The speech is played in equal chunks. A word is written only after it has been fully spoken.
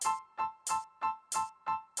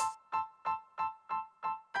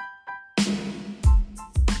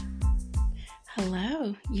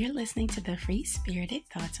You're listening to the Free Spirited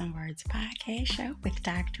Thoughts and Words podcast show with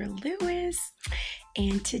Dr. Lewis.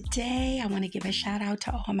 And today I want to give a shout out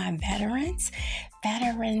to all my veterans.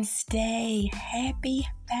 Veterans Day. Happy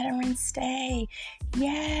Veterans Day.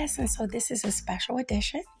 Yes. And so this is a special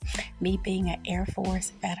edition. Me being an Air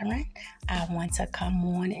Force veteran, I want to come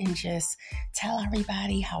on and just tell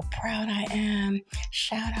everybody how proud I am.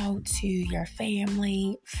 Shout out to your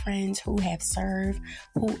family, friends who have served,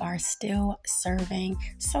 who are still serving.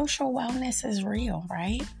 Social wellness is real,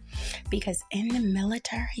 right? Because in the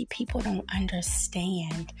military, people don't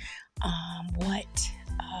understand what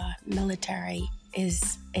military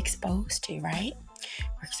is exposed to, right?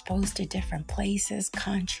 We're exposed to different places,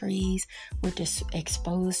 countries. We're just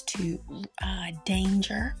exposed to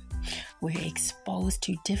danger. We're exposed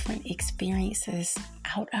to different experiences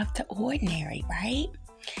out of the ordinary, right?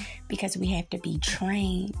 Because we have to be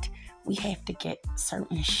trained. We have to get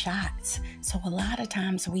certain shots. So a lot of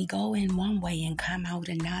times we go in one way and come out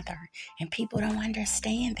another, and people don't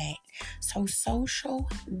understand that. So social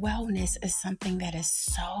wellness is something that is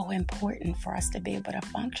so important for us to be able to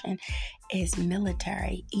function as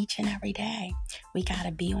military each and every day. We got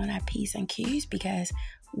to be on our P's and Q's because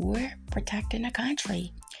we're protecting the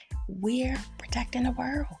country. We're protecting the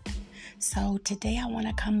world. So today I want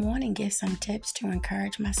to come on and give some tips to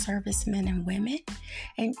encourage my servicemen and women.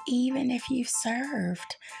 And even if you've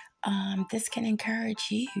served, this can encourage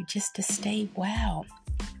you just to stay well.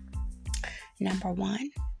 Number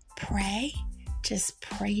one, pray. Just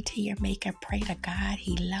pray to your Maker. Pray to God.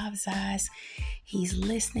 He loves us. He's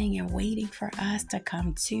listening and waiting for us to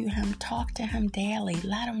come to Him. Talk to Him daily.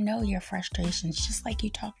 Let Him know your frustrations, just like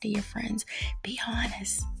you talk to your friends. Be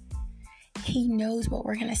honest. He knows what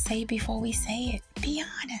we're going to say before we say it. Be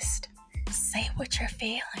honest. Say what you're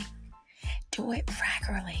feeling. Do it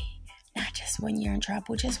regularly, not just when you're in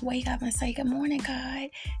trouble. Just wake up and say, "Good morning, God.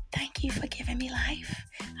 Thank you for giving me life.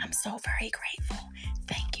 I'm so very grateful.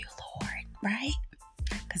 Thank you, Lord." Right?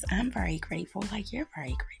 Because I'm very grateful, like you're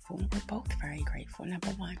very grateful. We're both very grateful,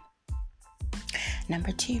 number one.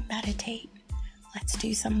 Number two, meditate. Let's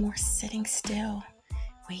do some more sitting still,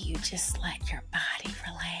 where you just let your body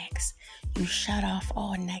relax. You shut off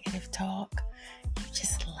all negative talk. You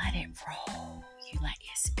just let it roll. You let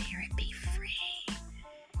your spirit be free.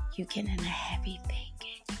 You get in a heavy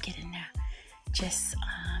thinking. You get in a just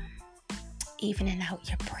evening out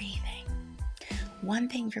your breathing. One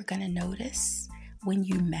thing you're going to notice when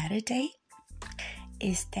you meditate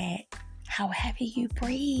is that how heavy you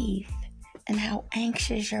breathe and how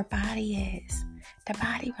anxious your body is. The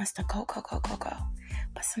body wants to go.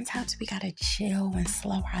 But sometimes we got to chill and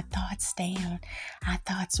slow our thoughts down. Our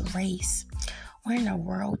thoughts race. We're in a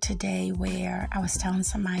world today where, I was telling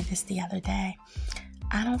somebody this the other day,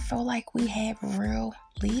 I don't feel like we have real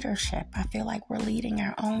leadership. I feel like we're leading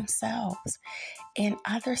our own selves. And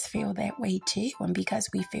others feel that way too. And because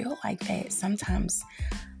we feel like that, sometimes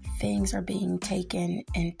things are being taken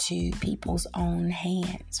into people's own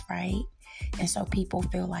hands, right? And so people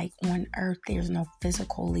feel like on earth there's no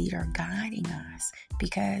physical leader guiding us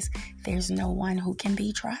because there's no one who can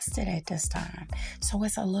be trusted at this time. So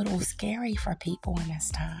it's a little scary for people in this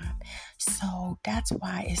time. So that's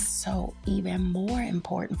why it's so even more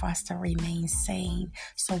important for us to remain sane,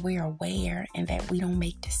 so we're aware and that we don't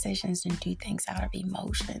make decisions and do things out of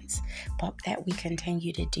emotions, but that we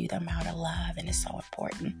continue to do them out of love. And it's so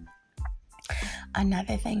important.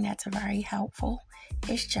 Another thing that's very helpful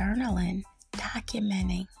is journaling,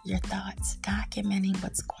 documenting your thoughts, documenting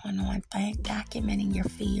what's going on, documenting your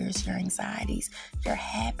fears, your anxieties, your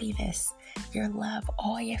happiness, your love,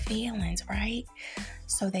 all your feelings, right?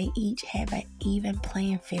 So they each have an even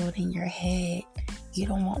playing field in your head. You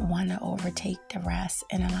don't want one to overtake the rest.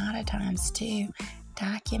 And a lot of times too,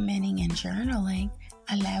 documenting and journaling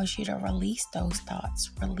allows you to release those thoughts,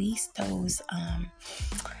 release those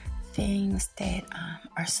things that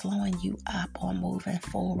are slowing you up on moving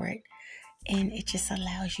forward. And it just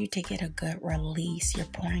allows you to get a good release. You're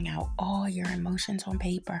pouring out all your emotions on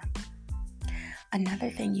paper. Another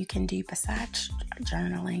thing you can do besides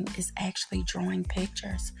journaling is actually drawing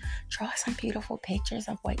pictures. Draw some beautiful pictures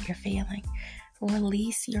of what you're feeling.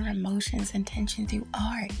 Release your emotions and tension through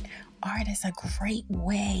art. Art is a great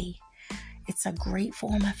way. It's a great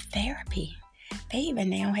form of therapy. They even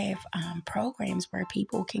now have programs where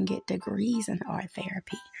people can get degrees in art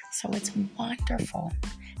therapy. So it's wonderful.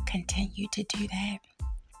 Continue to do that.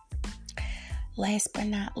 Last but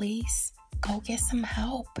not least, go get some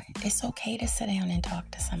help. It's okay to sit down and talk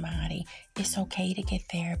to somebody. It's okay to get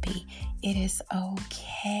therapy. It is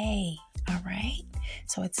okay. All right?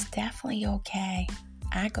 So it's definitely okay.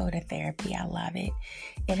 I go to therapy. I love it.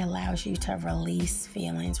 It allows you to release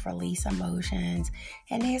feelings, release emotions.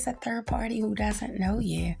 And there's a third party who doesn't know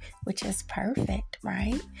you, which is perfect,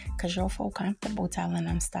 right? Because you'll feel comfortable telling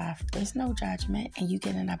them stuff. There's no judgment, and you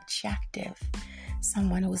get an objective,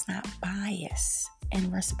 someone who's not biased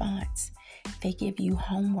in response. They give you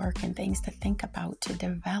homework and things to think about to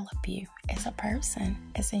develop you as a person,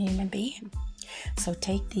 as a human being. So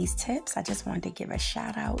take these tips. I just wanted to give a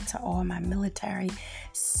shout out to all my military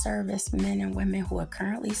service men and women who are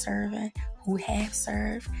currently serving, who have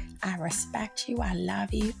served. I respect you. I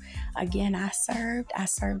love you. Again, I served at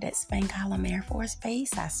Spangdahlem Air Force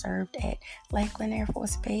Base. I served at Lackland Air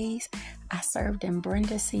Force Base. I served in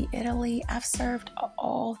Brindisi, Italy. I've served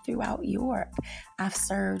all throughout Europe. I've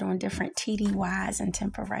served on different TDYs and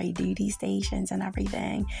temporary duty stations and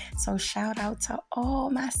everything. So shout out to all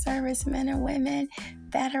my servicemen and women,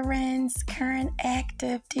 veterans, current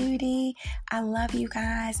active duty. I love you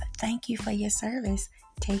guys. Thank you for your service.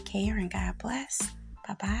 Take care and God bless.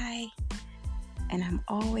 Bye-bye. And I'm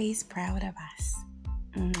always proud of us.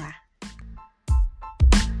 Mwah.